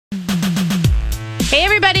Hey,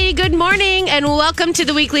 everybody. Good morning and welcome to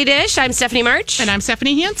the Weekly Dish. I'm Stephanie March. And I'm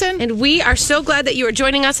Stephanie Hansen. And we are so glad that you are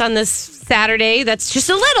joining us on this Saturday. That's just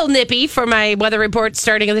a little nippy for my weather report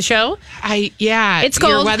starting of the show. It's cold.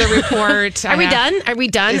 Your weather report. Are we done? Are we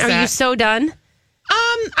done? Are you so done?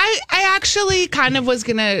 I actually kind of was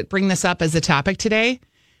going to bring this up as a topic today.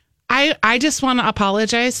 I just want to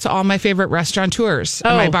apologize to all my favorite restaurateurs,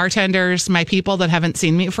 my bartenders, my people that haven't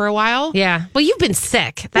seen me for a while. Yeah. Well, you've been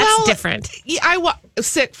sick. That's different. I was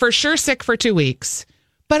sick for 2 weeks.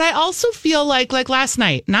 But I also feel like last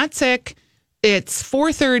night, not sick. It's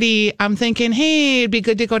 4:30. I'm thinking, hey, it'd be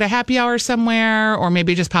good to go to happy hour somewhere or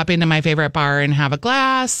maybe just pop into my favorite bar and have a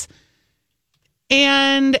glass.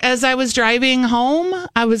 And as I was driving home,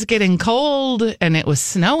 I was getting cold and it was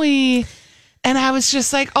snowy. And I was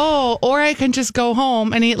just like, or I can just go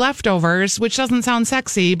home and eat leftovers, which doesn't sound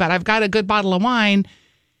sexy, but I've got a good bottle of wine.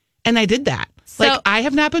 And I did that. I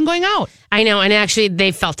have not been going out. I know. And actually,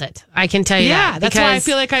 they felt it. I can tell you that. Yeah, that's why I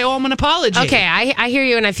feel like I owe them an apology. Okay, I hear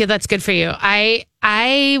you, and I feel that's good for you.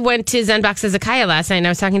 I went to Zen Box Izakaya last night, and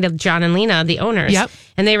I was talking to John and Lena, the owners. Yep.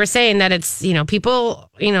 And they were saying that it's, people,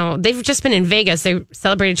 they've just been in Vegas. They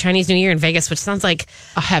celebrated Chinese New Year in Vegas, which sounds like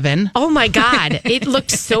a heaven. Oh my God. It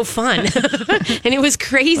looked so fun. And it was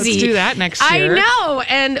crazy. Let's do that next I year. know.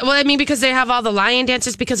 And because they have all the lion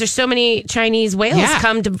dancers, because there's so many Chinese whales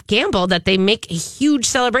come to gamble that they make a huge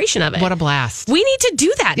celebration of it. What a blast. We need to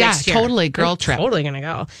do that next year. Yeah, totally. Girl trip. Totally going to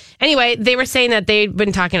go. Anyway, they were saying that they've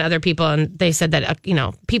been talking to other people and they said that,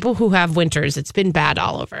 people who have winters, it's been bad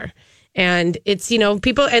all over. And it's,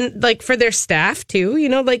 people and for their staff too,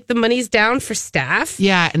 the money's down for staff.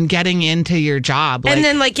 Yeah. And getting into your job. And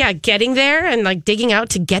then getting there and digging out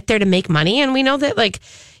to get there to make money. And we know that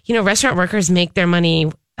restaurant workers make their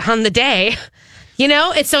money on the day,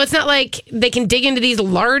 it's not like they can dig into these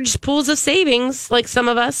large pools of savings like some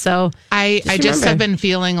of us. So I just have been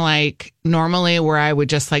feeling like normally where I would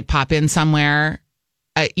just pop in somewhere,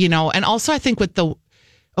 and also I think with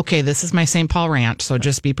this is my St. Paul rant, so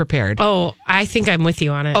just be prepared. Oh, I think I'm with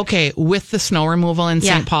you on it. Okay, with the snow removal in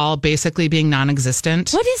St. Paul basically being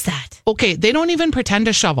non-existent. What is that? Okay, they don't even pretend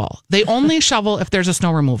to shovel. They only shovel if there's a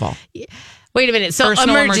snow removal. Wait a minute. So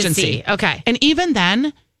emergency. Okay. And even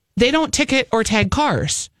then, they don't ticket or tag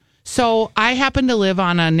cars. So I happen to live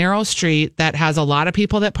on a narrow street that has a lot of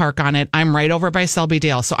people that park on it. I'm right over by Selby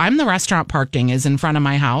Dale. So I'm the restaurant parking is in front of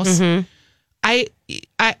my house. Mm-hmm.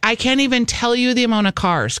 I can't even tell you the amount of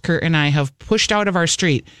cars Kurt and I have pushed out of our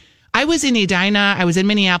street. I was in Edina. I was in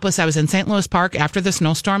Minneapolis. I was in St. Louis Park after the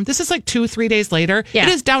snowstorm. This is 2-3 days later. Yeah. It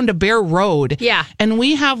is down to bare road. Yeah. And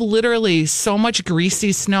we have literally so much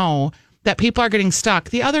greasy snow that people are getting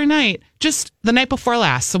stuck. The other night, just the night before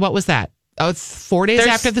last. So what was that? Oh, it's 4 days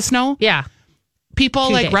after the snow? Yeah.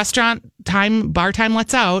 People restaurant time, bar time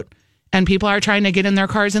lets out, and people are trying to get in their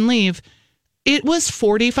cars and leave. It was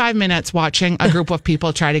 45 minutes watching a group of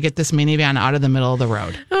people try to get this minivan out of the middle of the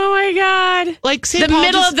road. Oh my God. St. Paul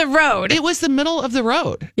middle of the road. It was the middle of the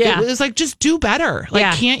road. Yeah. It was just do better.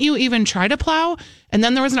 Can't you even try to plow? And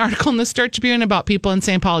then there was an article in the Star Tribune about people in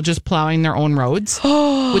St. Paul just plowing their own roads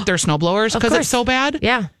with their snowblowers because it's so bad.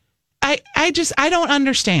 Yeah. I don't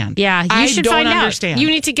understand. Yeah, you should find out. Understand. You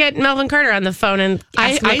need to get Melvin Carter on the phone and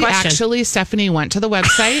ask him a question. Actually, Stephanie went to the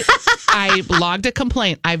website. I logged a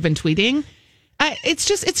complaint. I've been tweeting.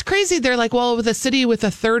 It's crazy. They're like, well, with a city with a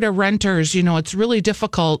third of renters, it's really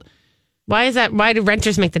difficult. Why is that? Why do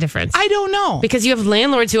renters make the difference? I don't know. Because you have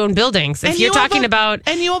landlords who own buildings. If you're talking about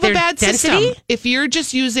and you have a bad density, system. If you're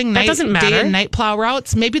just using day and night plow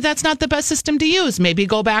routes, maybe that's not the best system to use. Maybe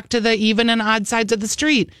go back to the even and odd sides of the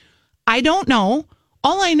street. I don't know.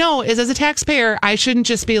 All I know is as a taxpayer, I shouldn't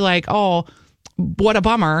just be like, oh, what a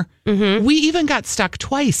bummer. Mm-hmm. We even got stuck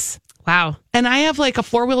twice. Wow. And I have a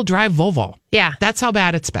 4-wheel drive Volvo. Yeah. That's how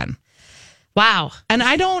bad it's been. Wow. And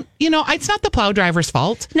I don't, it's not the plow driver's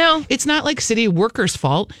fault. No. It's not city workers'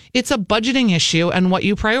 fault. It's a budgeting issue and what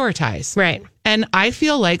you prioritize. Right. And I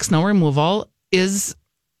feel like snow removal is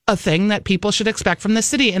a thing that people should expect from the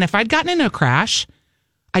city. And if I'd gotten in a crash,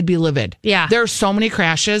 I'd be livid. Yeah. There are so many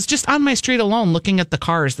crashes just on my street alone looking at the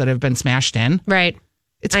cars that have been smashed in. Right.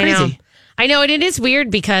 It's crazy. I know, and it is weird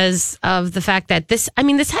because of the fact that this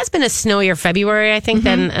has been a snowier February, I think,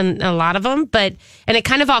 than a lot of them, and it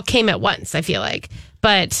kind of all came at once, I feel like.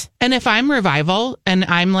 And if I'm Revival and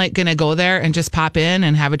I'm going to go there and just pop in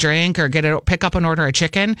and have a drink or pick up and order a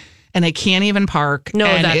chicken and I can't even park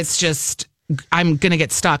and it's just, I'm going to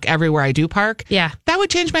get stuck everywhere I do park. Yeah. That would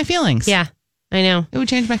change my feelings. Yeah. I know. It would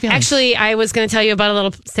change my feelings. Actually, I was going to tell you about a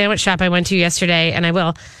little sandwich shop I went to yesterday, and I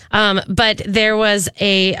will. But there was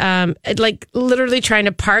a, like, literally trying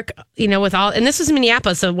to park, with all, and this was in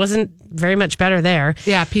Minneapolis, so it wasn't very much better there.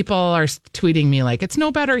 Yeah, people are tweeting me like, it's no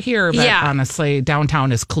better here, but Yeah. honestly,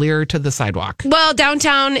 downtown is clear to the sidewalk. Well,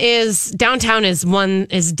 downtown is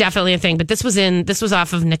definitely a thing, but this was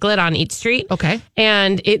off of Nicollet on East Street. Okay.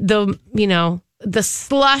 And the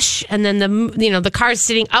slush, and then the cars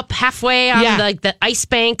sitting up halfway on the ice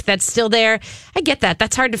bank that's still there. I get that.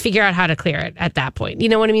 That's hard to figure out how to clear it at that point. You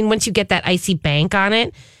know what I mean? Once you get that icy bank on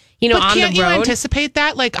it, But on can't the you road. anticipate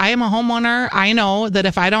that? Like, I am a homeowner. I know that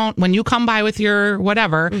if I don't, when you come by with your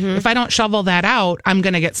whatever, if I don't shovel that out, I'm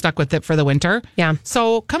going to get stuck with it for the winter. Yeah.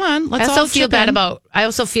 So come on, let's I all also feel chip bad in. I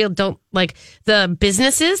also feel don't like the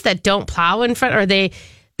businesses that don't plow in front, or they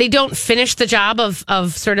don't finish the job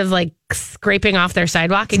of sort of like scraping off their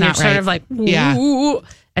sidewalk, and you're not sort right. of like, Yeah. ooh,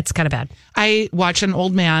 it's kind of bad. I watch an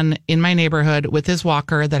old man in my neighborhood with his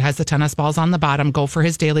walker that has the tennis balls on the bottom go for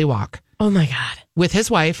his daily walk Oh my God. with his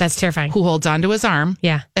wife. That's terrifying. Who holds onto his arm.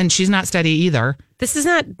 Yeah. And she's not steady either. This is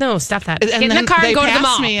not, no, stop that. And Get in then the car they and go to the pass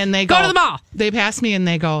mall. me and they go to the mall. They pass me and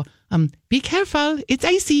they go, be careful. It's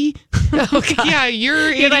icy. Oh, God. Yeah, you're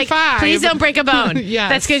 85. Like, please don't break a bone. Yes.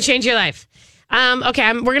 That's going to change your life.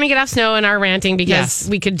 Okay, we're going to get off snow and our ranting because Yes.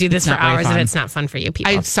 we could do this It's for not very hours and fun. it's not fun for you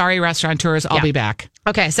people. I'm sorry, restaurateurs. I'll Yeah. be back.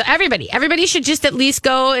 Okay, so everybody should just at least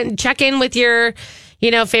go and check in with your,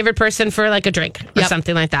 favorite person for like a drink or Yep.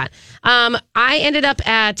 something like that. I ended up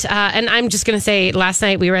at, and I'm just going to say, last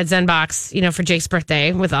night we were at Zen Box, for Jake's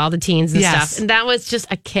birthday with all the teens and Yes. stuff. And that was just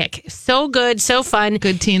a kick. So good, so fun.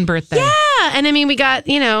 Good teen birthday. Yeah, and I mean, we got,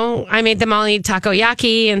 I made them all eat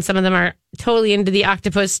takoyaki, and some of them are totally into the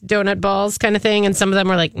octopus donut balls kind of thing, and some of them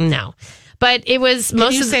were like, no. But it was Can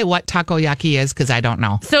most you of say what takoyaki is? Because I don't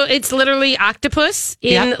know. so it's literally octopus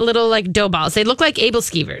in Yep. little like dough balls. They look like Abel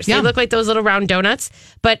Skeevers. They Yum. look like those little round donuts,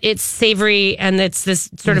 but it's savory and it's this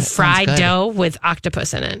sort of that sounds fried good. dough with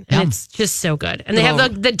octopus in it. And Yum. it's just so good. And they have Oh.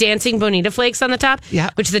 the dancing bonita flakes on the top,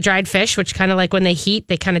 Yep. which is the dried fish, which kind of like when they heat,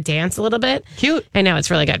 they kind of dance a little bit. Cute. I know, it's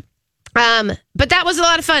really good. But that was a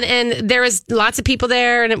lot of fun, and there was lots of people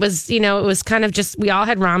there, and it was, it was kind of just, we all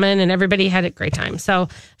had ramen and everybody had a great time. So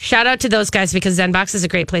shout out to those guys because Zenbox is a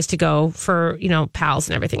great place to go for, pals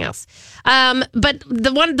and everything else. But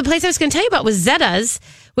the place I was going to tell you about was Zetta's,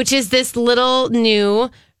 which is this little new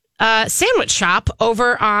sandwich shop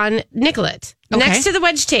over on Nicollet. Okay. Next to the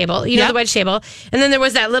wedge table, Yep. the wedge table. And then there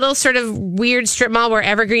was that little sort of weird strip mall where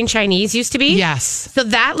Evergreen Chinese used to be. Yes. So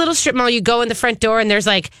that little strip mall, you go in the front door and there's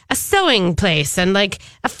like a sewing place and like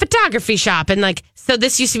a photography shop. And like, so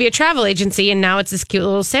this used to be a travel agency and now it's this cute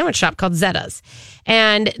little sandwich shop called Zetta's.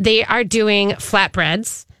 And they are doing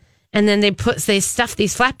flatbreads. And then they stuff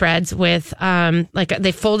these flatbreads with,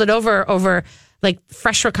 they fold it over like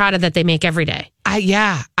fresh ricotta that they make every day. I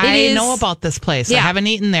is- know about this place. I Yeah. haven't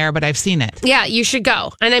eaten there, but I've seen it. Yeah, you should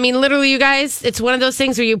go. And I mean, literally, you guys, it's one of those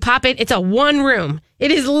things where you pop it. It's a one room.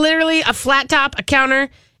 It is literally a flat top, a counter,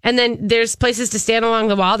 and then there's places to stand along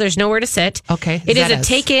the wall. There's nowhere to sit. Okay, It is a Zetta's.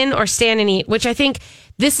 take in or stand and eat, which I think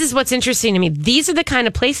this is what's interesting to me. These are the kind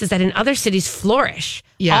of places that in other cities flourish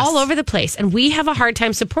Yes. all over the place. And we have a hard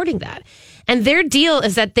time supporting that. And their deal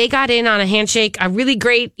is that they got in on a handshake, a really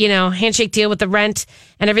great, handshake deal with the rent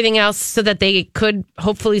and everything else so that they could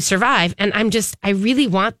hopefully survive. And I really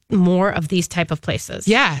want more of these type of places.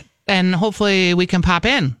 Yeah. And hopefully we can pop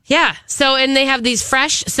in. Yeah. So, and they have these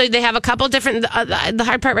fresh, so they have a couple different, the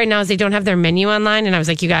hard part right now is they don't have their menu online. And I was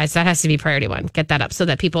like, you guys, that has to be priority one. Get that up so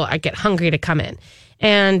that people get hungry to come in.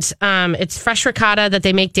 And it's fresh ricotta that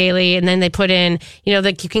they make daily. And then they put in,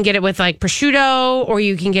 like you can get it with like prosciutto or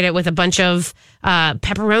you can get it with a bunch of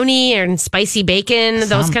pepperoni and spicy bacon,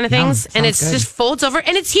 those kind of Yum. things. And Sounds it's good. just folds over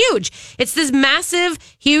and it's huge. It's this massive,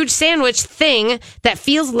 huge sandwich thing that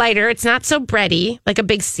feels lighter. It's not so bready like a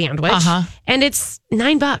big sandwich. Uh-huh. And it's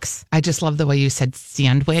 $9. I just love the way you said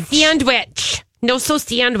sandwich. Sandwich. No, so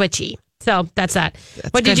sandwichy. So that's that.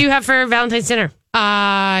 What did good. you have for Valentine's dinner?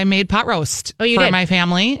 I made pot roast Oh, you for did? my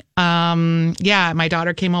family. My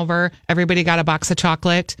daughter came over. Everybody got a box of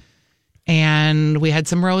chocolate, and we had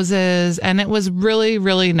some roses, and it was really,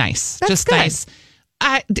 really nice. That's Just good. nice.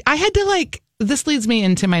 I had to this leads me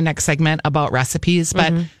into my next segment about recipes,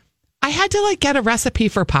 but I had to get a recipe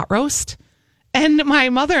for pot roast. And my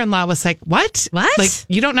mother-in-law was like, "What? What? Like,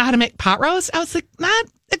 you don't know how to make pot roast?" I was like, "Not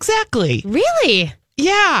exactly." Really?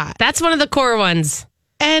 Yeah. That's one of the core ones.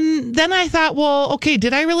 And then I thought, well, okay,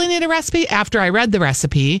 did I really need a recipe? After I read the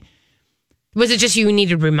recipe, Was it just you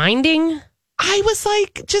needed reminding? I was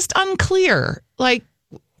just unclear.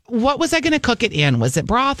 what was I going to cook it in? Was it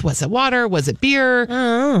broth? Was it water? Was it beer?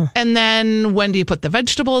 Oh. And then when do you put the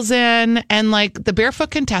vegetables in? And like the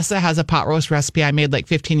Barefoot Contessa has a pot roast recipe I made like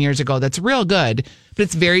 15 years ago that's real good, but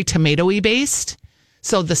it's very tomato-y based.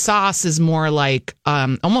 So the sauce is more like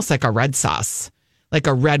almost like a red sauce, like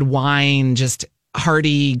a red wine, just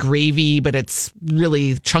hearty gravy, but it's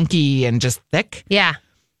really chunky and just thick. Yeah.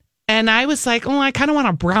 And I was like, oh, I kind of want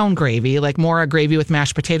a brown gravy, like more a gravy with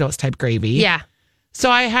mashed potatoes type gravy. Yeah. So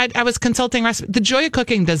I was consulting recipe. The Joy of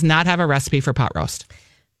Cooking does not have a recipe for pot roast.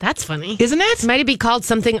 That's funny. Isn't it? Might it be called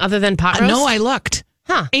something other than pot roast? No, I looked.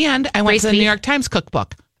 Huh. And I went Raised to the beef? New York Times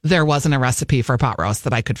cookbook. There wasn't a recipe for pot roast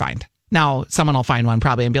that I could find. Now, someone will find one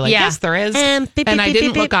probably and be like, Yeah. yes, there is. Beep, beep, And I beep,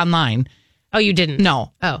 didn't beep, look beep. online. Oh, you didn't?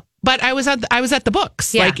 No. Oh. But I was at the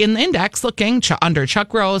books, Yeah. like in the index, looking under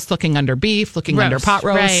chuck roast, looking under beef, looking under pot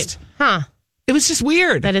roast. Right. Huh. It was just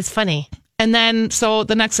weird. That is funny. And then, so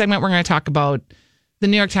the next segment, we're going to talk about the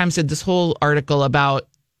New York Times did this whole article about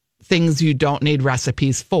things you don't need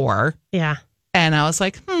recipes for. Yeah. And I was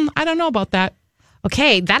like, I don't know about that.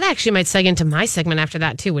 Okay, that actually might seg into my segment after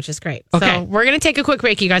that too, which is great. Okay. So we're going to take a quick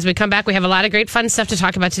break, you guys. When we come back, we have a lot of great fun stuff to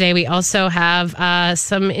talk about today. We also have we have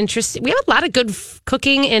a lot of good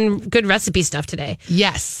cooking and good recipe stuff today.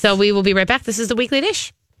 Yes. So we will be right back. This is The Weekly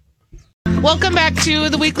Dish. Welcome back to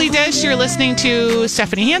The Weekly Dish. You're listening to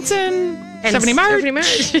Stephanie Hansen, Stephanie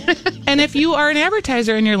March. And if you are an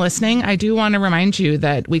advertiser and you're listening, I do want to remind you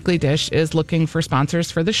that Weekly Dish is looking for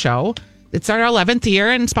sponsors for the show. It's our 11th year,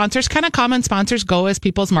 and sponsors kind of come and sponsors go as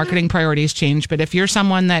people's marketing priorities change. But if you're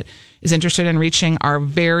someone that is interested in reaching our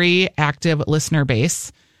very active listener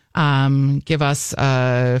base, give us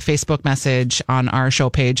a Facebook message on our show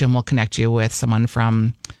page, and we'll connect you with someone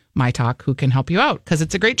from My Talk who can help you out, because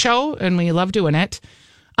it's a great show, and we love doing it.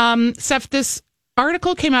 Steph, this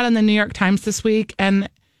article came out in the New York Times this week, and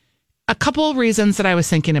a couple of reasons that I was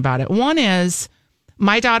thinking about it. One is,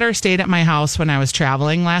 my daughter stayed at my house when I was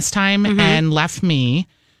traveling last time and left me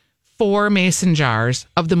 4 mason jars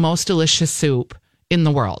of the most delicious soup in the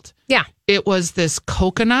world. Yeah. It was this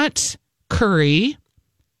coconut curry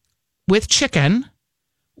with chicken,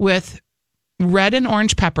 with red and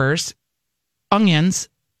orange peppers, onions,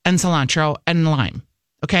 and cilantro and lime.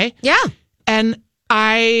 Okay? Yeah. And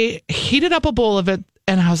I heated up a bowl of it,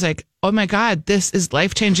 and I was like, oh my God, this is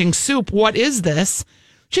life-changing soup. What is this?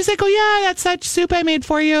 She's like, oh yeah, that's that soup I made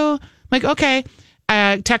for you. I'm like, okay.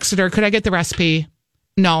 I texted her, could I get the recipe?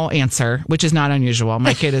 No answer, which is not unusual.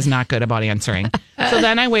 My kid is not good about answering. So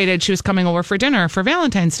then I waited. She was coming over for dinner for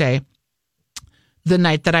Valentine's Day, the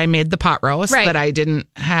night that I made the pot roast, Right. that I didn't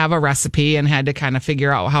have a recipe and had to kind of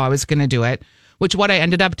figure out how I was going to do it, which what I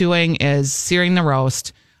ended up doing is searing the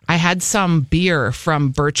roast. I had some beer from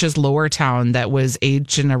Birch's Lower Town that was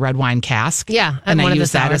aged in a red wine cask. Yeah, And one I of the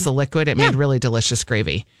used that salad. as a liquid. It made really delicious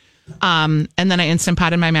gravy. And then I Instant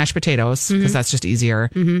Potted my mashed potatoes because that's just easier.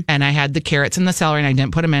 And I had the carrots and the celery, and I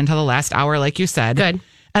didn't put them in until the last hour, like you said. Good.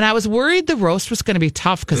 And I was worried the roast was going to be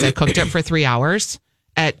tough because I cooked it for 3 hours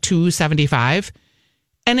at 275.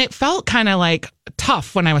 And it felt kind of like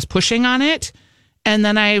tough when I was pushing on it. And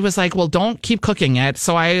then I was like, well, don't keep cooking it.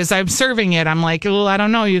 So as I'm serving it, I'm like, oh, I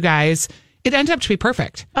don't know, you guys. It ended up to be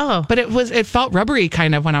perfect. Oh. But it felt rubbery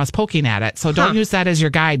kind of when I was poking at it. So don't use that as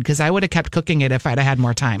your guide, because I would have kept cooking it if I'd have had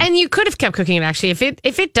more time. And you could have kept cooking it, actually. If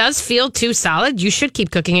it does feel too solid, you should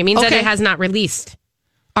keep cooking. It means that Okay. it has not released.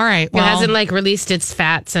 All right. It Well, hasn't like released its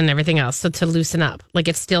fats and everything else. So to loosen up, like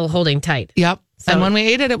it's still holding tight. Yep. So- And when we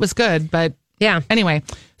ate it, it was good. But Yeah. anyway,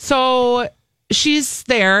 so she's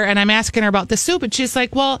there and I'm asking her about the soup, and she's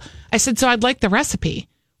like, well, I said, so I'd like the recipe.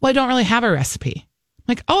 Well, I don't really have a recipe.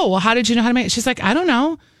 I'm like, oh, well, how did you know how to make it? She's like, I don't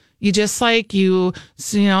know. You just like, and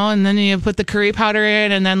then you put the curry powder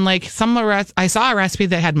in, and then like I saw a recipe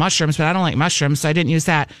that had mushrooms, but I don't like mushrooms, so I didn't use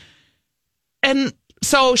that. And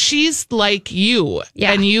so she's like you,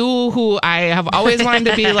 Yeah. and you who I have always wanted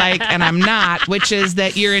to be like, and I'm not, which is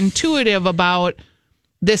that you're intuitive about,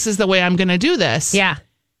 this is the way I'm going to do this. Yeah.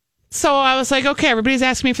 So I was like, okay, everybody's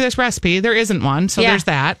asking me for this recipe. There isn't one. So Yeah. there's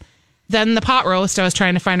that. Then the pot roast, I was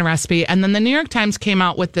trying to find a recipe. And then the New York Times came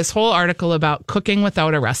out with this whole article about cooking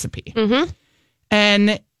without a recipe. Mm-hmm.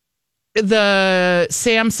 And the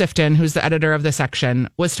Sam Sifton, who's the editor of the section,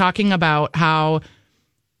 was talking about how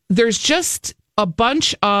there's just a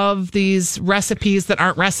bunch of these recipes that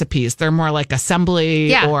aren't recipes. They're more like assembly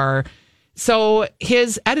Yeah. or... So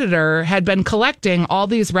his editor had been collecting all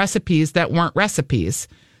these recipes that weren't recipes.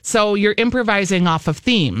 So you're improvising off of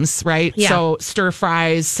themes, right? Yeah. So stir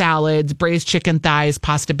fries, salads, braised chicken thighs,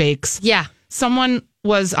 pasta bakes. Yeah. Someone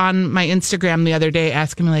was on my Instagram the other day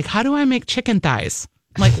asking me, like, how do I make chicken thighs?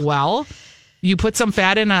 I'm like, well, You put some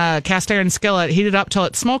fat in a cast iron skillet, heat it up till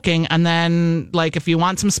it's smoking, and then, like, if you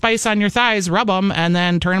want some spice on your thighs, rub them, and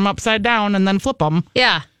then turn them upside down, and then flip them.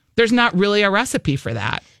 Yeah. There's not really a recipe for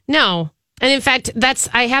that. No. And in fact,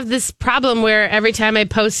 I have this problem where every time I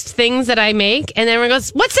post things that I make and everyone goes,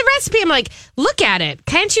 what's the recipe? I'm like, look at it.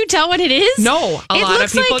 Can't you tell what it is? No, a lot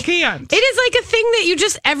of people can't. It is like a thing that you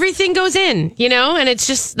just, everything goes in, you know? And it's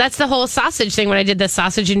just, that's the whole sausage thing when I did the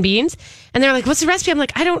sausage and beans. And they're like, what's the recipe? I'm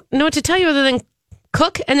like, I don't know what to tell you other than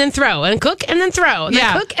cook and then throw and cook and then throw and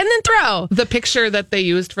then cook and then throw. The picture that they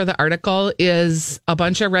used for the article is a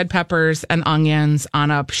bunch of red peppers and onions on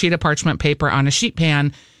a sheet of parchment paper on a sheet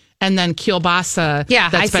pan. And then kielbasa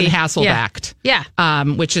that's been Hasselbacked. Yeah.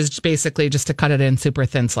 Which is basically just to cut it in super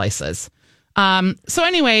thin slices. So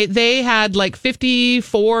anyway, they had like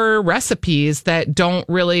 54 recipes that don't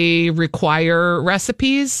really require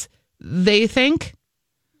recipes, they think.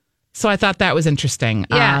 So I thought that was interesting.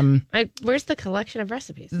 Yeah. Where's the collection of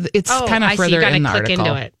recipes? It's kind of further in the article. Click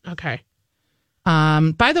into it. Okay.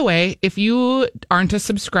 By the way, if you aren't a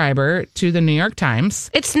subscriber to the New York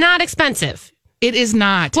Times, it's not expensive. It is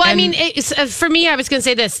not. Well, I mean, for me, I was going to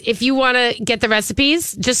say this. If you want to get the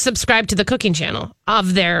recipes, just subscribe to the cooking channel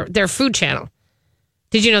of their food channel.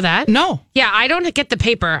 Did you know that? No. Yeah, I don't get the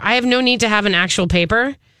paper. I have no need to have an actual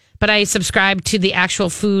paper, but I subscribe to the actual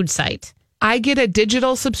food site. I get a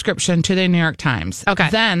digital subscription to the New York Times. Okay.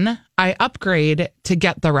 Then I upgrade to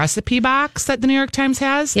get the recipe box that the New York Times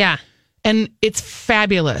has. Yeah. And it's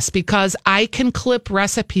fabulous because I can clip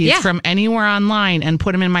recipes from anywhere online and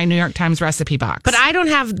put them in my New York Times recipe box. But I don't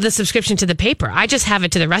have the subscription to the paper. I just have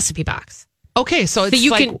it to the recipe box. Okay, so it's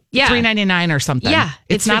like $3.99 or something. Yeah,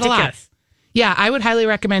 it's not ridiculous. A lot. Yeah, I would highly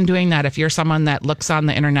recommend doing that if you're someone that looks on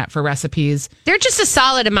the internet for recipes. They're just a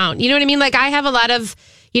solid amount. You know what I mean? Like I have a lot of,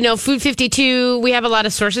 Food 52. We have a lot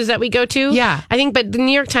of sources that we go to. Yeah. I think, but the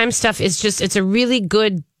New York Times stuff is just, it's a really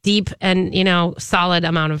good, deep and, solid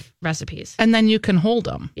amount of recipes. And then you can hold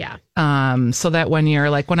them. Yeah. So that when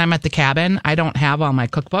I'm at the cabin, I don't have all my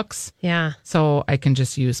cookbooks. Yeah. So I can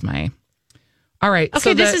just use my. All right. Okay,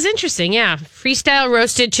 so this is interesting. Yeah. Freestyle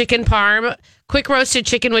roasted chicken parm, quick roasted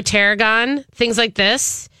chicken with tarragon, things like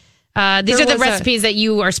this. These are the recipes that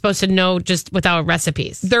you are supposed to know just without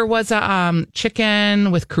recipes. There was a chicken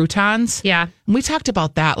with croutons. Yeah. We talked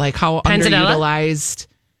about that, like how Panzanella?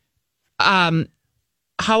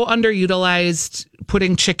 underutilized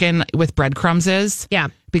putting chicken with breadcrumbs is. Yeah.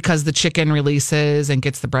 Because the chicken releases and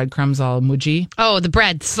gets the breadcrumbs all mudgy. Oh, the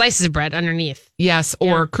bread, slices of bread underneath. Yes,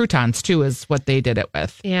 or croutons too is what they did it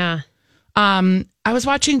with. Yeah. I was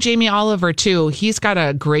watching Jamie Oliver too. He's got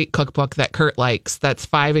a great cookbook that Kurt likes that's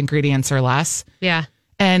 5 ingredients or less. Yeah.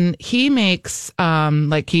 And he makes,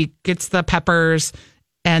 he gets the peppers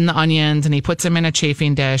and the onions and he puts them in a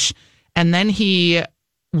chafing dish. And then he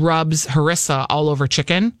rubs harissa all over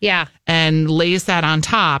chicken. Yeah. And lays that on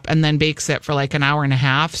top and then bakes it for like an hour and a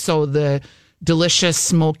half. So the delicious,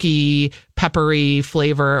 smoky, peppery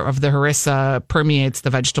flavor of the harissa permeates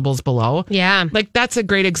the vegetables below. Yeah. Like that's a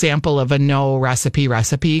great example of a no recipe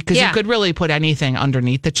because you could really put anything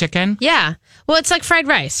underneath the chicken. Yeah. Well, it's like fried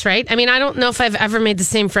rice, right? I mean, I don't know if I've ever made the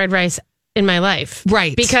same fried rice in my life.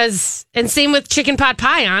 Right. And same with chicken pot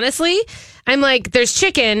pie, honestly. I'm like, there's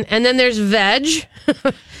chicken and then there's veg.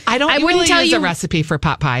 I wouldn't tell you a recipe for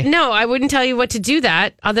pot pie. No, I wouldn't tell you what to do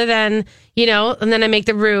that other than, and then I make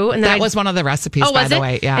the roux. And then that was one of the recipes, by the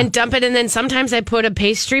way. Yeah. And dump it. And then sometimes I put a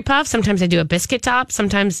pastry puff. Sometimes I do a biscuit top.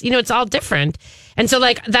 Sometimes, it's all different. And so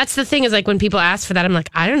that's the thing is when people ask for that, I'm like,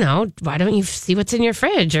 I don't know. Why don't you see what's in your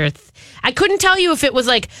fridge? Or I couldn't tell you if it was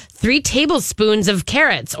 3 tablespoons of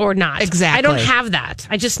carrots or not. Exactly. I don't have that.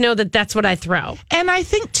 I just know that that's what I throw. And I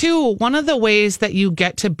think too, one of the ways that you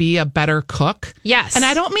get to be a better cook. Yes. And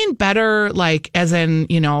I don't mean better as in,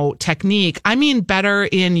 technique. I mean better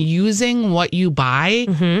in using what you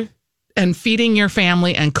buy and feeding your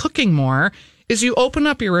family and cooking more. Is you open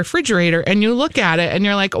up your refrigerator and you look at it and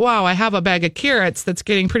you're like, wow, I have a bag of carrots that's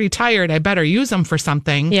getting pretty tired. I better use them for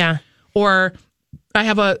something. Yeah. Or I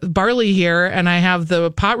have a barley here and I have the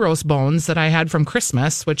pot roast bones that I had from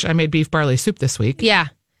Christmas, which I made beef barley soup this week. Yeah.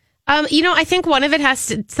 I think one of it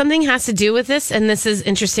something has to do with this, and this is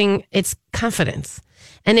interesting. It's confidence.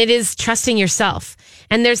 And it is trusting yourself.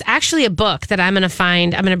 And there's actually a book that I'm going to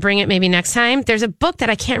find. I'm going to bring it maybe next time. There's a book that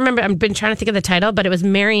I can't remember. I've been trying to think of the title, but it was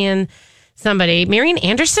Marian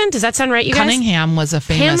Anderson. Does that sound right, you guys? Cunningham was a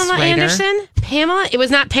famous Pamela writer. Anderson? Pamela? It was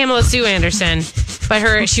not Pamela Sue Anderson,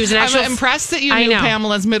 but she was an actual... I'm impressed that you knew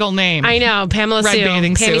Pamela's middle name. I know, Pamela Red Sue.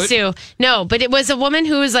 bathing Pammy suit. Sue. No, but it was a woman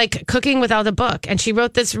who was cooking without a book. And she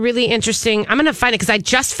wrote this really interesting... I'm going to find it because I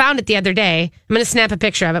just found it the other day. I'm going to snap a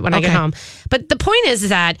picture of it when I get home. But the point is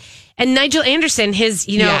that... And Nigel Anderson, Yes.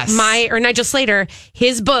 Nigel Slater,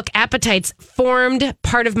 his book, Appetites, formed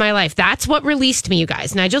part of my life. That's what released me, you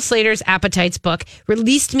guys. Nigel Slater's Appetites book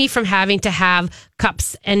released me from having to have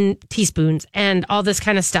cups and teaspoons and all this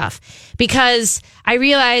kind of stuff, because I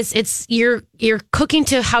realized you're cooking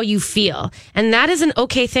to how you feel. And that is an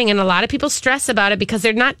okay thing. And a lot of people stress about it because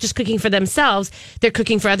they're not just cooking for themselves, they're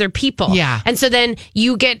cooking for other people. Yeah. And so then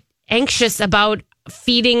you get anxious about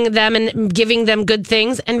feeding them and giving them good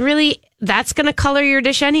things. And really, that's going to color your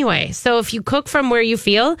dish anyway. So if you cook from where you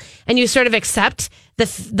feel and you sort of accept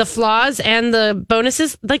the flaws and the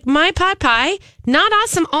bonuses, like my pot pie, not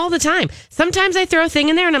awesome all the time. Sometimes I throw a thing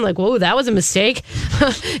in there and I'm like, whoa, that was a mistake.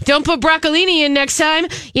 Don't put broccolini in next time,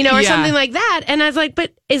 or something like that. And I was like,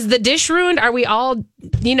 but is the dish ruined? Are we all,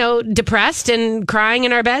 depressed and crying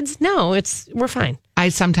in our beds? No, we're fine. I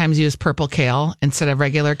sometimes use purple kale instead of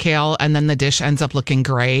regular kale, and then the dish ends up looking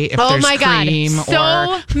gray if there's cream.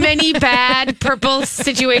 So many bad purple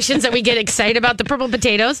situations that we get excited about. The purple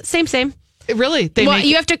potatoes, same. Really?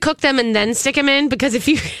 You have to cook them and then stick them in, because if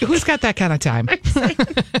you... Who's got that kind of time?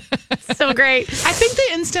 So great. I think the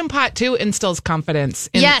Instant Pot, too, instills confidence.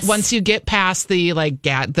 Yes. Once you get past the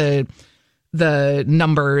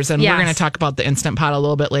numbers, and we're going to talk about the Instant Pot a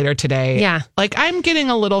little bit later today. Yeah. Like, I'm getting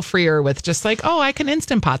a little freer with just like, I can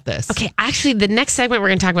Instant Pot this. Okay, actually, the next segment we're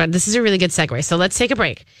going to talk about, this is a really good segue. So let's take a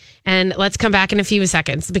break and let's come back in a few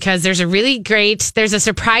seconds, because there's a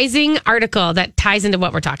surprising article that ties into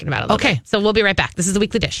what we're talking about a little bit. So we'll be right back. This is the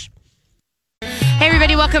Weekly Dish. Hey,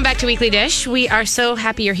 everybody, welcome back to Weekly Dish. We are so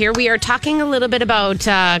happy you're here. We are talking a little bit about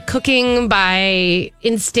cooking by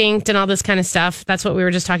instinct and all this kind of stuff. That's what we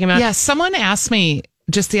were just talking about. Yeah, someone asked me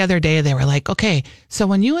just the other day, they were like, okay, so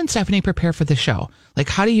when you and Stephanie prepare for the show, like,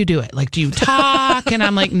 how do you do it? Like, do you talk? And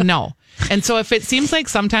I'm like, no. And so if it seems like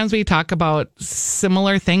sometimes we talk about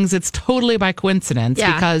similar things, it's totally by coincidence,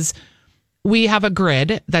 because we have a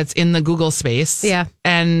grid that's in the Google space. Yeah.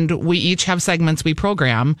 And we each have segments we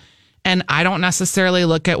program. And I don't necessarily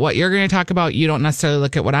look at what you're going to talk about. You don't necessarily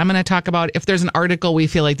look at what I'm going to talk about. If there's an article we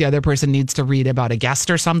feel like the other person needs to read about a guest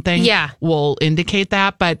or something, we'll indicate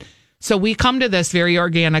that. But so we come to this very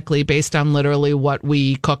organically based on literally what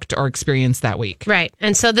we cooked or experienced that week. Right.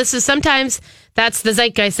 And so this is sometimes that's the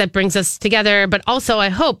zeitgeist that brings us together, but also I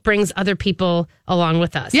hope brings other people along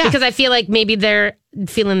with us. Yeah. Because I feel like maybe they're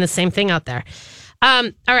feeling the same thing out there. All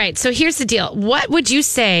right. So here's the deal. What would you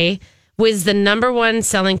say was the number one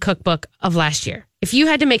selling cookbook of last year? If you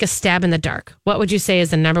had to make a stab in the dark, what would you say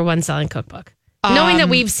is the number one selling cookbook? Knowing that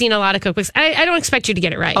we've seen a lot of cookbooks, I don't expect you to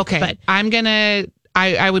get it right. Okay. But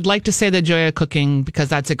I would like to say the Joy of Cooking, because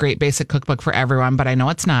that's a great basic cookbook for everyone, but I know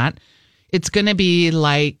it's not. It's going to be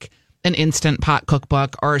like an Instant Pot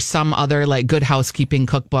cookbook or some other like Good Housekeeping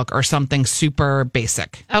cookbook or something super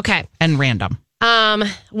basic. Okay. And random.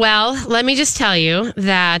 Well, let me just tell you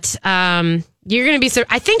that you're going to be.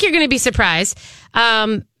 I think you're going to be surprised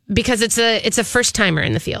because it's a first timer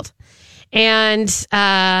in the field, and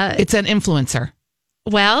it's an influencer.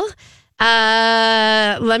 Well,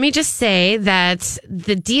 let me just say that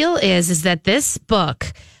the deal is that this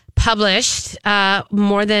book published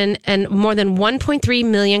more than 1.3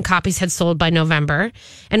 million copies had sold by November,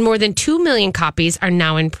 and more than 2 million copies are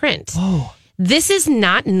now in print. Oh, this is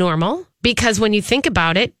not normal, because when you think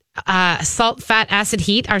about it, Salt, Fat, Acid,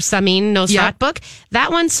 Heat, our Samin Nosrat book,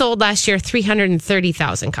 that one sold last year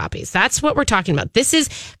 330,000 copies. That's what we're talking about. This is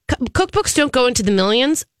cookbooks don't go into the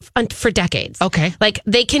millions for decades. Okay, like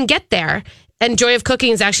they can get there. And Joy of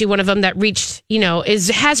Cooking is actually one of them that reached,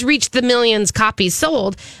 has reached the millions copies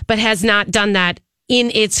sold, but has not done that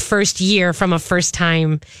in its first year from a first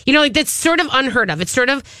time. That's sort of unheard of. It's sort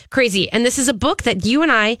of crazy. And this is a book that you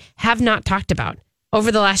and I have not talked about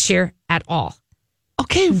over the last year at all.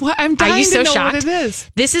 Okay, I'm dying to know shocked? what it is.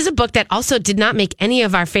 This is a book that also did not make any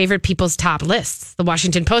of our favorite people's top lists. The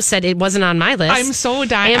Washington Post said it wasn't on my list. I'm so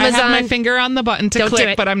dying. Amazon, I have my finger on the button to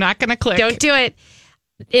click, but I'm not going to click. Don't do it.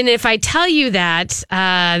 And if I tell you that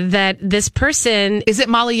this person... Is it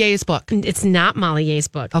Molly Ye's book? It's not Molly Ye's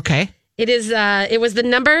book. Okay. It is. It was the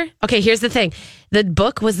number... Okay, here's the thing. The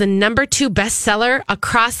book was the number 2 bestseller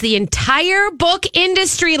across the entire book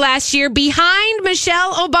industry last year, behind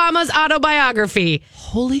Michelle Obama's autobiography.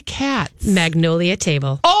 Holy cats. Magnolia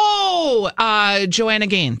Table. Oh, Joanna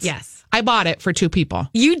Gaines. Yes. I bought it for 2 people.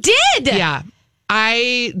 You did? Yeah.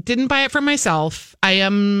 I didn't buy it for myself. I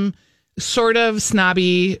am sort of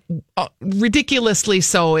snobby, ridiculously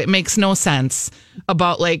so. It makes no sense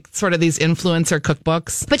about like sort of these influencer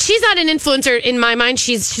cookbooks. But she's not an influencer in my mind.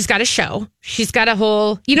 She's got a show. She's got a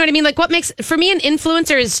whole, you know what I mean? Like what makes, for me, an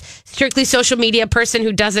influencer is strictly social media person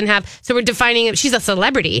who doesn't have, so we're defining it. She's a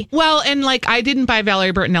celebrity. Well, and like I didn't buy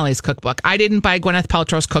Valerie Bertinelli's cookbook. I didn't buy Gwyneth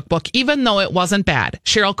Paltrow's cookbook, even though it wasn't bad.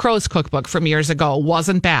 Sheryl Crow's cookbook from years ago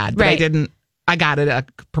wasn't bad, but Right. I got it a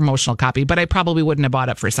promotional copy, but I probably wouldn't have bought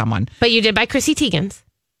it for someone. But you did buy Chrissy Teigen's.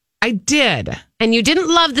 I did. And you didn't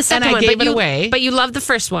love the second And I one. gave but it you, away. But you loved the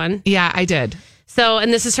first one. Yeah, I did. So,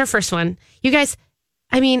 and this is her first one. You guys,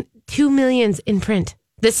 I mean, 2 million in print.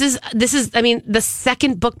 This is, I mean, the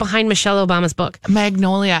second book behind Michelle Obama's book.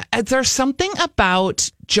 Magnolia. There's something about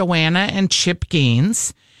Joanna and Chip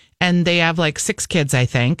Gaines, and they have like 6 kids, I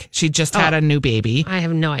think. She just had a new baby. I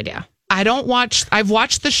have no idea. I've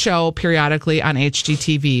watched the show periodically on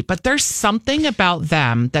HGTV, but there's something about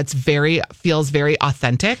them that's feels very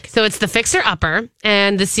authentic. So it's The Fixer Upper,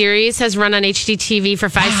 and the series has run on HGTV for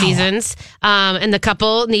 5 seasons. And the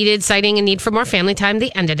couple needed citing a need for more family time.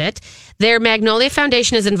 They ended it. Their Magnolia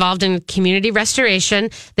Foundation is involved in community restoration.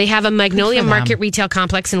 They have a Magnolia Market retail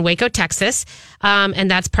complex in Waco, Texas.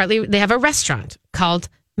 And that's partly, they have a restaurant called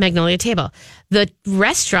Magnolia Table. The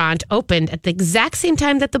restaurant opened at the exact same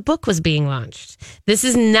time that the book was being launched. This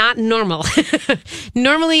is not normal.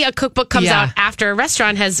 Normally, a cookbook comes out after a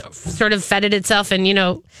restaurant has sort of fetted itself and,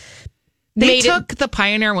 They took the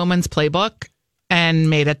Pioneer Woman's Playbook and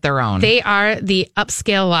made it their own. They are the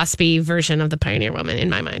upscale waspy version of the Pioneer Woman in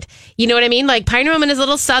my mind. You know what I mean? Like Pioneer Woman is a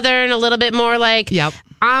little southern, a little bit more like,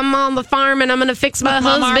 I'm on the farm and I'm going to fix my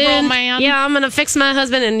husband. Man. Yeah, I'm going to fix my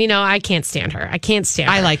husband. And, I can't stand her.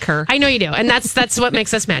 I like her. I know you do. And that's what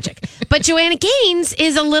makes us magic. But Joanna Gaines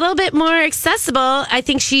is a little bit more accessible. I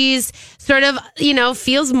think she's sort of,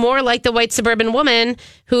 feels more like the white suburban woman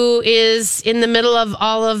who is in the middle of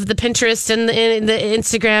all of the Pinterest and the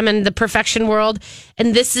Instagram and the perfection world.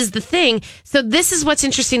 And this is the thing. So this is what's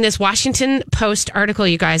interesting, this Washington Post article,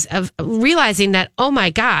 you guys, of realizing that, oh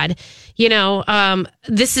my God,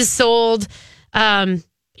 this is sold,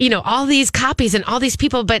 all these copies and all these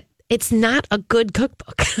people, but it's not a good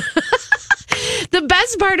cookbook. The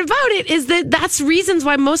best part about it is that that's reasons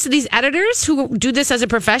why most of these editors who do this as a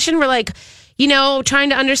profession were like,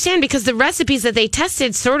 trying to understand, because the recipes that they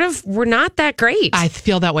tested sort of were not that great. I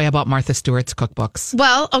feel that way about Martha Stewart's cookbooks.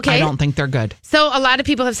 Well, okay. I don't think they're good. So a lot of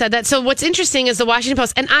people have said that. So what's interesting is the Washington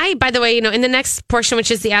Post, and I, by the way, in the next portion,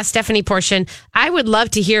 which is the Ask Stephanie portion, I would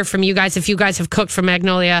love to hear from you guys if you guys have cooked from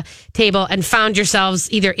Magnolia Table and found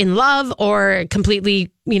yourselves either in love or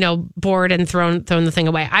completely bored and thrown the thing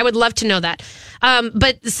away. I would love to know that.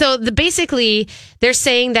 But so basically they're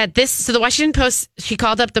saying that so the Washington Post, she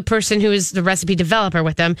called up the person who is the recipe developer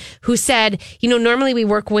with them, who said, normally we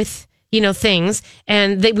work with, things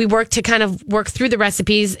and we work to kind of work through the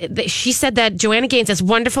recipes. She said that Joanna Gaines, as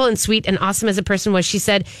wonderful and sweet and awesome as a person was, she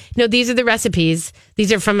said, these are the recipes.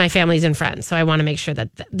 These are from my families and friends. So I want to make sure that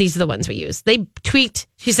these are the ones we use. They tweaked.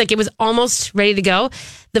 She's like, it was almost ready to go.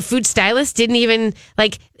 The food stylist didn't even,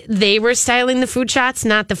 they were styling the food shots,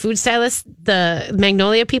 not the food stylist. The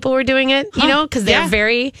Magnolia people were doing it, because they're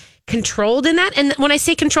very controlled in that. And when I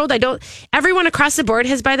say controlled, everyone across the board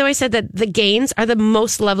has, by the way, said that the Gaines are the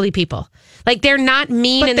most lovely people. Like, they're not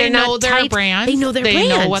mean, and they're not tight. Their brand. They know their brand. They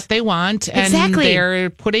know what they want. And they're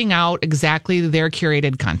putting out exactly their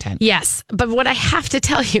curated content. Yes. But what I have to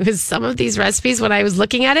tell you is some of these recipes, when I was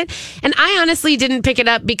looking at it, and I honestly didn't pick it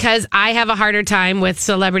up because I have a harder time with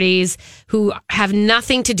celebrities who have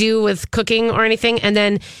nothing to do with cooking or anything, and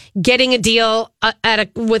then getting a deal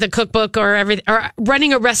with a cookbook or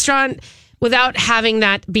running a restaurant without having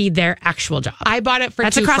that be their actual job. I bought it for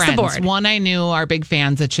That's two across friends. the board. One I knew are big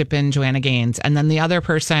fans of Chip and Joanna Gaines, and then the other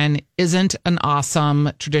person isn't an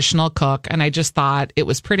awesome traditional cook, and I just thought it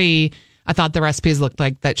was pretty. I thought the recipes looked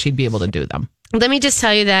like that she'd be able to do them. Let me just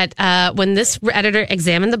tell you that when this editor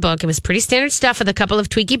examined the book, it was pretty standard stuff with a couple of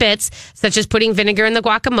tweaky bits, such as putting vinegar in the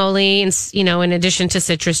guacamole, and in addition to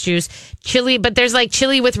citrus juice, chili. But there's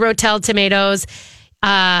chili with Rotel tomatoes.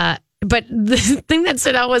 But the thing that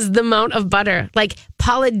stood out was the amount of butter,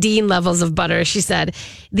 Paula Deen levels of butter, she said.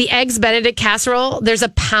 The Eggs Benedict casserole, there's a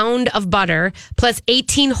pound of butter, plus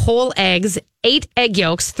 18 whole eggs, 8 egg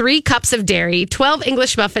yolks, 3 cups of dairy, 12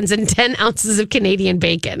 English muffins, and 10 ounces of Canadian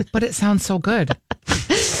bacon. But it sounds so good.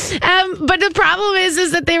 But the problem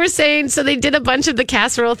is that they were saying, so they did a bunch of the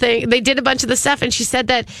casserole thing. They did a bunch of the stuff. And she said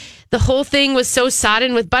that the whole thing was so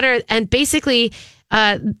sodden with butter. And basically,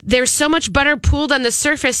 there's so much butter pooled on the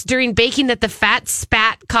surface during baking that the fat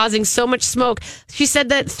spat, causing so much smoke. She said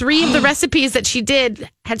that 3 of the recipes that she did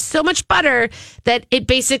had so much butter that it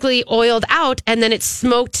basically oiled out and then it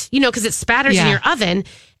smoked, because it spatters in your oven,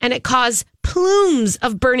 and it caused plumes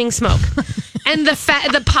of burning smoke. And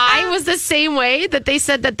the pie was the same way, that they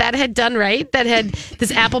said that had done right. That had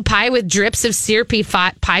this apple pie with drips of syrupy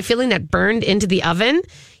pie filling that burned into the oven.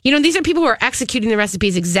 These are people who are executing the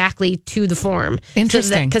recipes exactly to the form.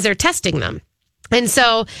 Interesting. Because they're testing them. And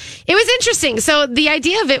so it was interesting. So the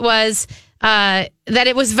idea of it was that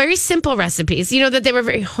it was very simple recipes, that they were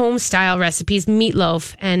very home style recipes,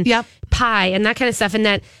 meatloaf and pie and that kind of stuff. And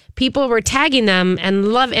that people were tagging them and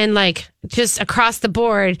just across the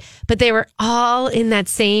board, but they were all in that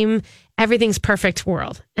same everything's perfect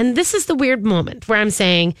world. And this is the weird moment where I'm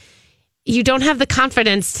saying you don't have the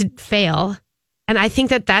confidence to fail. And I think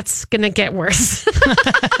that's going to get worse.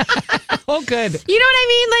 Oh, good. You know what I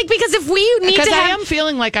mean? Because if we need to Because I am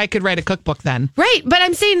feeling like I could write a cookbook then. Right. But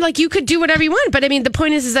I'm saying you could do whatever you want. But I mean, the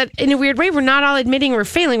point is that in a weird way, we're not all admitting we're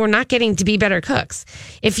failing. We're not getting to be better cooks.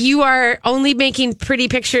 If you are only making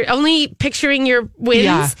only picturing your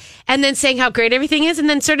wins and then saying how great everything is. And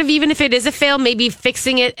then sort of, even if it is a fail, maybe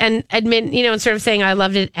fixing it and admit, and sort of saying, I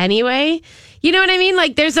loved it anyway. You know what I mean?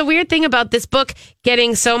 There's a weird thing about this book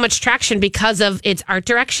getting so much traction because of its art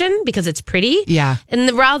direction, because it's pretty. Yeah.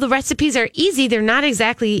 And while the recipes are easy, they're not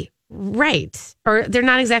exactly right, or they're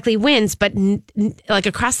not exactly wins, but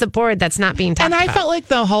across the board, that's not being talked about. And I felt like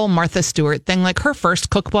the whole Martha Stewart thing, her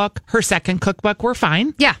first cookbook, her second cookbook were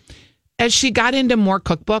fine. Yeah. As she got into more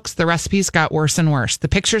cookbooks, the recipes got worse and worse. The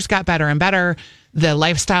pictures got better and better. The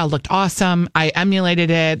lifestyle looked awesome. I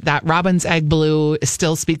emulated it. That robin's egg blue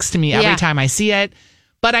still speaks to me every time I see it.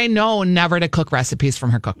 But I know never to cook recipes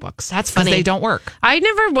from her cookbooks. That's funny. Because they don't work. I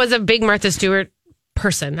never was a big Martha Stewart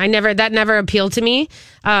person. That never appealed to me.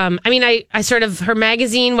 I sort of, her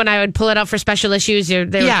magazine, when I would pull it out for special issues, they were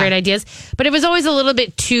great ideas. But it was always a little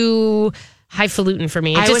bit too highfalutin for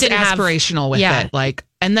me. I was aspirational with it.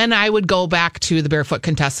 And then I would go back to the Barefoot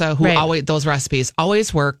Contessa, who always, those recipes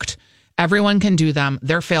always worked. Everyone can do them.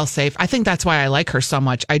 They're fail safe. I think that's why I like her so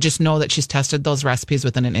much. I just know that she's tested those recipes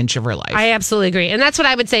within an inch of her life. I absolutely agree. And that's what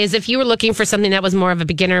I would say is if you were looking for something that was more of a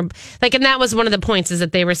beginner, and that was one of the points, is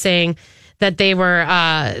that they were saying that they were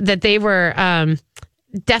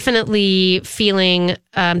definitely feeling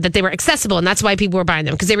that they were accessible, and that's why people were buying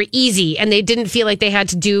them, because they were easy and they didn't feel like they had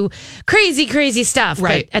to do crazy stuff.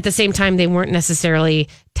 Right. But at the same time, they weren't necessarily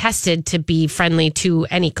tested to be friendly to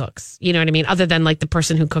any cooks. You know what I mean? Other than the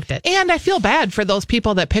person who cooked it. And I feel bad for those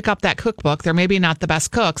people that pick up that cookbook. They're maybe not the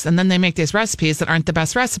best cooks, and then they make these recipes that aren't the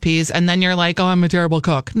best recipes, and then you're like, oh, I'm a terrible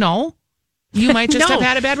cook. No. You might just have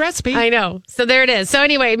had a bad recipe. I know. So there it is. So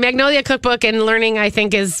anyway, Magnolia Cookbook and learning, I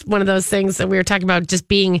think, is one of those things that we were talking about, just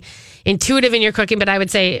being intuitive in your cooking. But I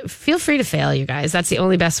would say feel free to fail, you guys. That's the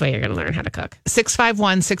only best way you're going to learn how to cook.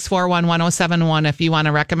 651-641-1071 if you want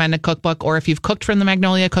to recommend a cookbook, or if you've cooked from the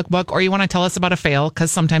Magnolia Cookbook, or you want to tell us about a fail,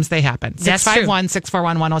 because sometimes they happen.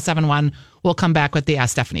 651-641-1071. We'll come back with the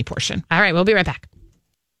Ask Stephanie portion. All right, we'll be right back.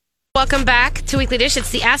 Welcome back to Weekly Dish.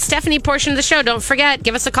 It's the Ask Stephanie portion of the show. Don't forget,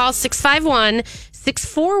 give us a call,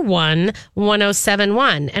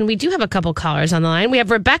 651-641-1071. And we do have a couple callers on the line. We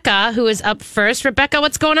have Rebecca, who is up first. Rebecca,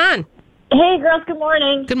 what's going on? Hey, girls. Good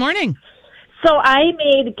morning. Good morning. So I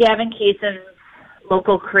made Gavin Kaysen's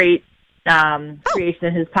local crate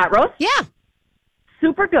creation, his pot roast. Yeah.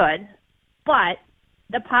 Super good. But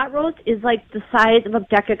the pot roast is like the size of a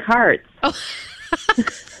deck of cards. Oh.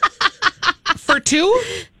 For two?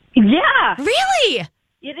 Yeah. Really?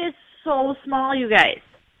 It is so small, you guys.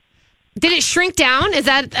 Did it shrink down? Is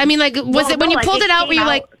that, was it when you pulled it out, were you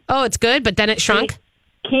like, oh, it's good, but then it shrunk? It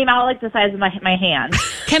came out like the size of my hand.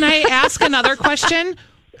 Can I ask another question?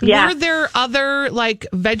 Yeah. Were there other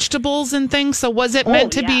vegetables and things? So was it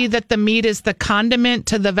meant to be that the meat is the condiment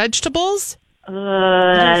to the vegetables?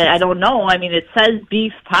 I don't know. It says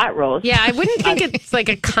beef pot roast. Yeah, I wouldn't think it's like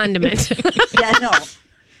a condiment. Yeah, no.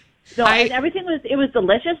 So and everything was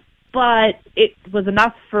delicious, but it was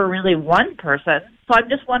enough for really one person. So I'm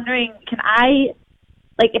just wondering, can I,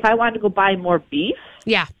 if I wanted to go buy more beef?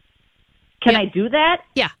 Yeah. Can I do that?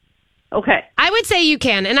 Yeah. Okay. I would say you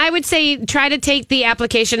can. And I would say try to take the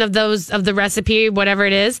application of the recipe, whatever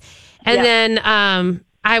it is. And then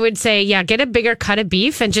I would say, get a bigger cut of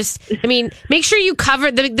beef and just, make sure you cover.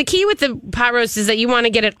 The key with the pot roast is that you want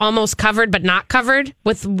to get it almost covered, but not covered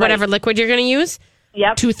with whatever liquid you're going to use.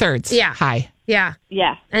 Yep. 2/3 high. Yeah.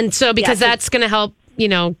 Yeah. And so because that's going to help,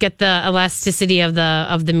 get the elasticity of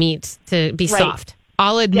the meat to be soft.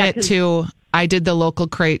 I'll admit too, I did the local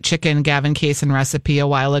crate chicken Gavin Kaysen recipe a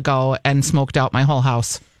while ago and smoked out my whole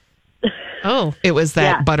house. Oh. It was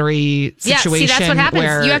that buttery situation. Yeah, see, that's what happens.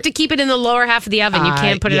 where, You have to keep it in the lower half of the oven. You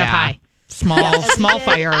can't put it up high. Small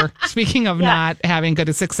fire. Speaking of not having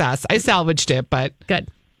good success, I salvaged it, but good.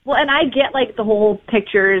 Well, and I get like the whole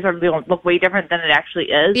pictures are they look way different than it actually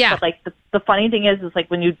is. Yeah. But like the funny thing is like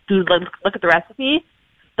when you do look at the recipe,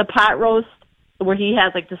 the pot roast where he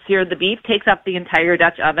has like to sear the beef takes up the entire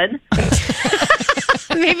Dutch oven.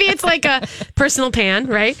 Maybe it's like a personal pan,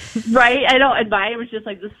 right? Right, I know. And mine was just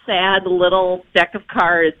like this sad little deck of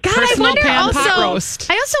cards. God, Personal I wonder pan also. pot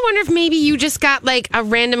roast. I also wonder if maybe you just got like a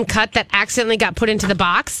random cut that accidentally got put into the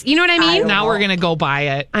box. You know what I mean? now we're going to go buy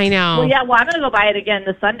it. I know. Well, yeah. Well, I'm gonna go buy it again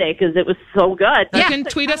this Sunday because it was so good. You can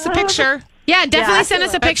tweet us a picture Yeah, definitely send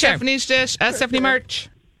us a at picture. Stephanie's Dish, at Stephanie March.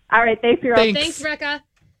 All right, thanks, Hero. Thanks. Thanks, Rebecca.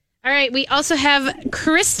 All right, we also have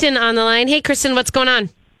Kristen on the line. Hey, Kristen, what's going on?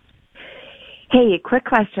 Hey, quick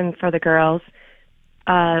question for the girls.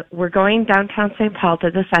 We're going downtown St. Paul to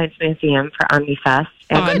the Science Museum for OmniFest,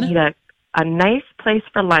 and Fun. we need a nice place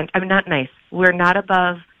for lunch. I mean, not nice. We're not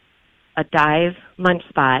above a dive lunch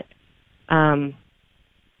spot.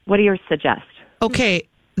 What do you suggest? Okay,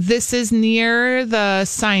 this is near the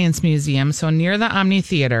Science Museum, so near the Omni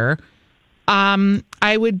Theater.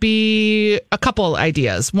 I would be a couple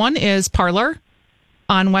ideas. One is Parlor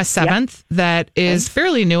on West 7th that is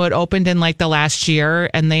fairly new. It opened in like the last year,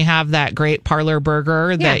 and they have that great Parlor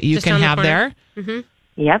burger that you just can around the have corner. there.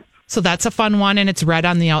 Yep. So that's a fun one, and it's red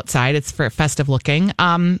on the outside. It's for festive looking.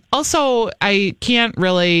 Also, I can't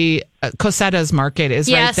really. Cosetta's Market is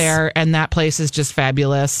right Yes. there, and that place is just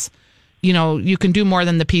fabulous. You know, you can do more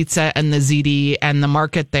than the pizza and the ziti, and the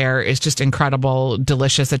market there is just incredible,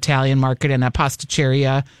 delicious Italian market and a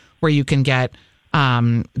pasticceria where you can get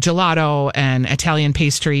gelato and Italian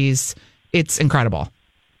pastries. It's incredible.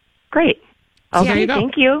 Great. Okay, there you go.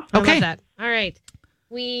 thank you. I Okay. love that. All right.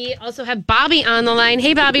 We also have Bobby on the line.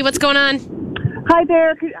 Hey, Bobby, what's going on? Hi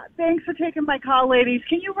there. Thanks for taking my call, ladies.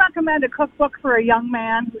 Can you recommend a cookbook for a young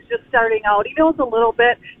man who's just starting out? He knows a little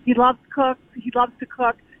bit. He loves to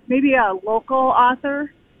cook. Maybe a local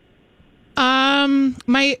author.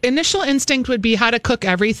 My initial instinct would be How to Cook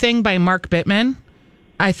Everything by Mark Bittman.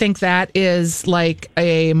 I think that is like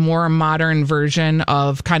a more modern version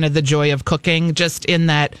of kind of the joy of cooking, just in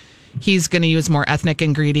that he's going to use more ethnic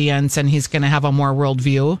ingredients and he's going to have a more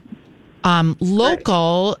worldview.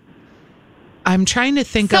 Local, I'm trying to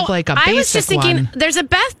think of like a basic I was just thinking, one. there's a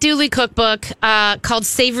Beth Dooley cookbook called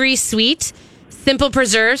Savory Sweet, Simple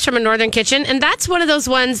Preserves from a Northern Kitchen. And that's one of those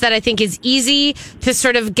ones that I think is easy to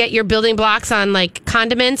sort of get your building blocks on, like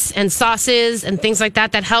condiments and sauces and things like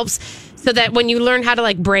that. That helps so that when you learn how to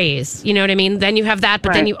like braise, you know what I mean? Then you have that,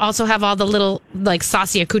 but then you also have all the little like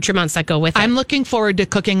saucy accoutrements that go with it. I'm looking forward to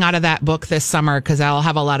cooking out of that book this summer because I'll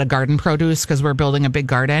have a lot of garden produce because we're building a big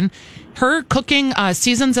garden. Her cooking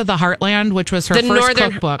Seasons of the Heartland, which was her first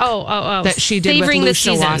cookbook that she did Savoring with the Lucia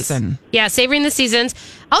Seasons. Lawson. Yeah, Savoring the Seasons.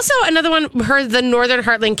 Also, another one, the Northern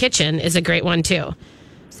Heartland Kitchen is a great one too.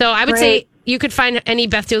 So I would say you could find any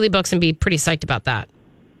Beth Dooley books and be pretty psyched about that.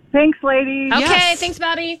 Thanks, ladies. Okay, Yes. thanks,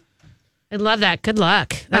 Bobby. I love that. Good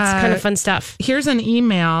luck. That's kind of fun stuff. Here's an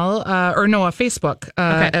email, a Facebook,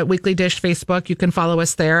 at Weekly Dish Facebook. You can follow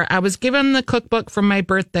us there. I was given the cookbook for my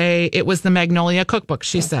birthday. It was the Magnolia cookbook,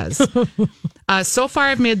 she says. So far,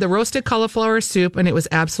 I've made the roasted cauliflower soup, and it was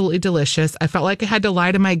absolutely delicious. I felt like I had to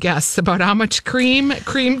lie to my guests about how much cream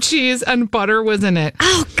cheese, and butter was in it.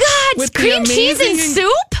 Oh, God. With the Cream cheese and amazing-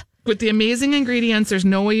 soup? With the amazing ingredients, there's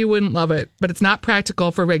no way you wouldn't love it, but it's not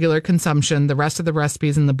practical for regular consumption. The rest of the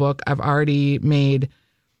recipes in the book I've already made,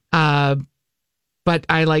 but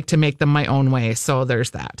I like to make them my own way. So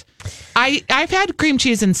there's that. I've had cream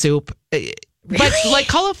cheese and soup, but like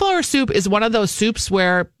cauliflower soup is one of those soups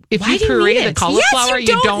where if Why you do you puree need the it? cauliflower, Yes,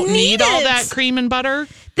 you you don't don't need need all it. that cream and butter.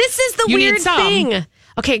 This is the You need weird some. thing.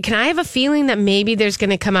 Okay, can I have a feeling that maybe there's going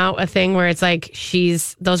to come out a thing where it's like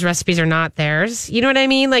those recipes are not theirs? You know what I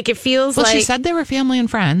mean? Like it feels Well, like she said they were family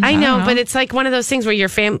and friends. I don't know, but it's like one of those things where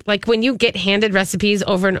like when you get handed recipes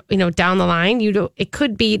over and down the line, it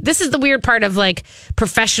could be. This is the weird part of like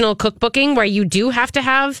professional cookbooking where you do have to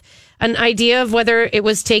have an idea of whether it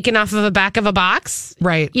was taken off of the back of a box.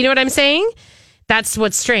 Right. You know what I'm saying? That's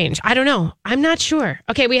what's strange. I don't know. I'm not sure.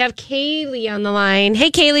 Okay, we have Kaylee on the line.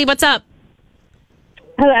 Hey, Kaylee, what's up?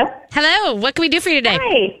 Hello. Hello. What can we do for you today?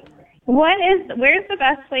 Hi. Where's the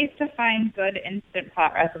best place to find good Instant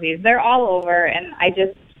Pot recipes? They're all over, and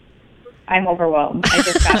I'm overwhelmed. I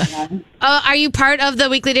just got one. Are you part of the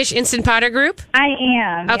Weekly Dish Instant Potter group? I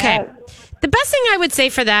am. Okay. Yeah. The best thing I would say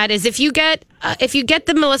for that is if you get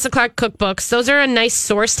the Melissa Clark cookbooks, those are a nice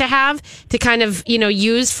source to have to kind of,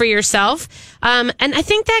 use for yourself. And I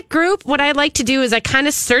think that group, what I like to do is I kind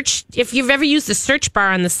of search, if you've ever used the search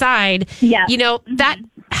bar on the side, that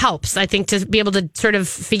helps, I think, to be able to sort of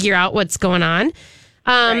figure out what's going on.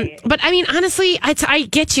 Right. But I mean, honestly, I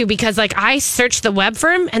get you because like I search the web for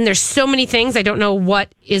them and there's so many things I don't know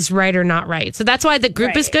what is right or not right. So that's why the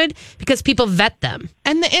group is good because people vet them.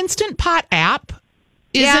 And the Instant Pot app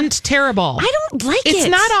isn't terrible. I don't like it. It's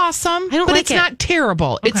not awesome, but it's not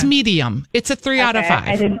terrible. Okay. It's medium. It's a 3 out of 5.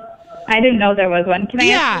 I didn't know there was one. Can I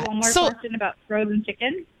ask you one more question about frozen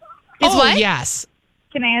chicken? What? Yes.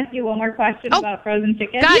 Can I ask you one more question about frozen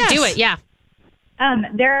chicken? God, do it. Yeah.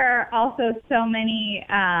 There are also so many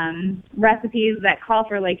recipes that call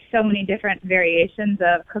for like so many different variations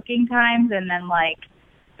of cooking times and then like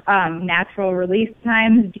natural release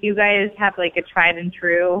times. Do you guys have like a tried and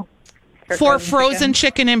true for frozen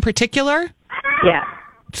chicken in particular? Yeah.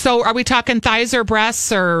 So are we talking thighs or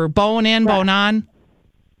breasts or bone in, bone on?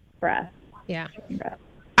 Breast. Yeah. Breast.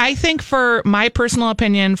 I think for my personal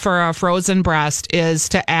opinion for a frozen breast is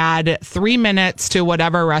to add 3 minutes to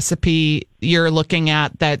whatever recipe you're looking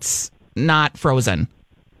at that's not frozen.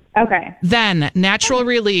 Okay. Then natural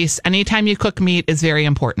release anytime you cook meat is very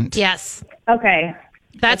important. Yes. Okay.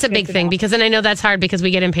 That's a big thing because then I know that's hard because we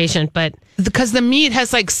get impatient, but because the meat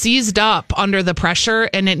has like seized up under the pressure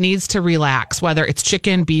and it needs to relax, whether it's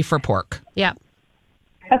chicken, beef, or pork. Yeah.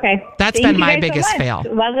 Okay. That's been my biggest fail.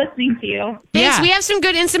 Love listening to you. Thanks. Yeah. We have some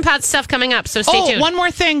good Instant Pot stuff coming up, so stay tuned. One more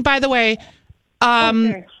thing, by the way.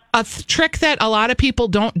 A trick that a lot of people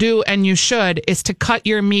don't do, and you should, is to cut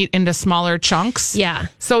your meat into smaller chunks. Yeah.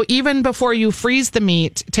 So even before you freeze the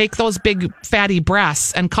meat, take those big fatty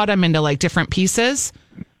breasts and cut them into like different pieces.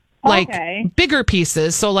 Like bigger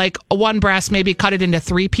pieces. So like one breast, maybe cut it into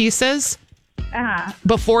 3 pieces.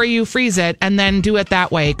 Before you freeze it, and then do it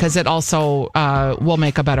that way because it also will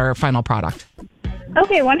make a better final product.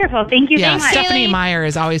 Okay, wonderful. Thank you so much. Stephanie Meyer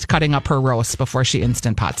is always cutting up her roasts before she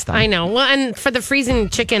Instant Pots them. I know. Well, and for the freezing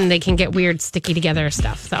chicken, they can get weird, sticky together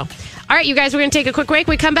stuff. So, all right, you guys, we're going to take a quick break.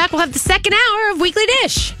 When we come back, we'll have the second hour of Weekly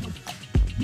Dish.